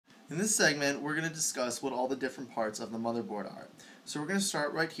In this segment, we're going to discuss what all the different parts of the motherboard are. So we're going to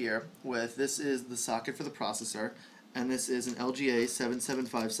start right here with, this is the socket for the processor, and this is an LGA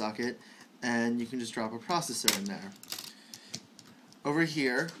 775 socket, and you can just drop a processor in there. Over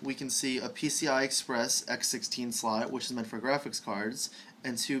here, we can see a PCI Express X16 slot, which is meant for graphics cards,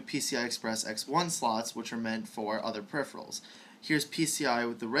 and two PCI Express X1 slots, which are meant for other peripherals. Here's PCI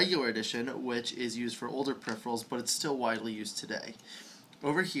with the regular edition, which is used for older peripherals, but it's still widely used today.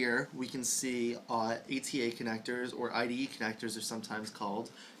 Over here, we can see ATA connectors, or IDE connectors are sometimes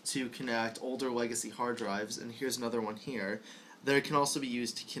called, to connect older legacy hard drives, and here's another one here. That can also be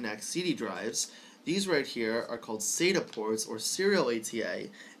used to connect CD drives. These right here are called SATA ports, or serial ATA,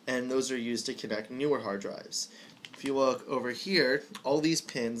 and those are used to connect newer hard drives. If you look over here, all these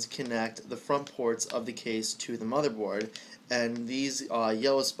pins connect the front ports of the case to the motherboard, and these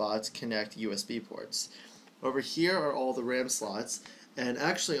yellow spots connect USB ports. Over here are all the RAM slots, and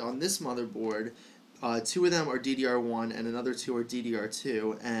actually on this motherboard, two of them are DDR1 and another two are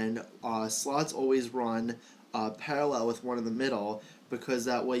DDR2, and slots always run parallel with one in the middle, because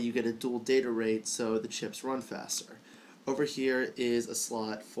that way you get a dual data rate so the chips run faster. Over here is a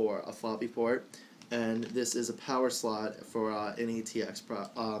slot for a floppy port, and this is a power slot for an ATX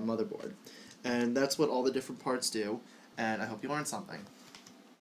motherboard. And that's what all the different parts do, and I hope you learned something.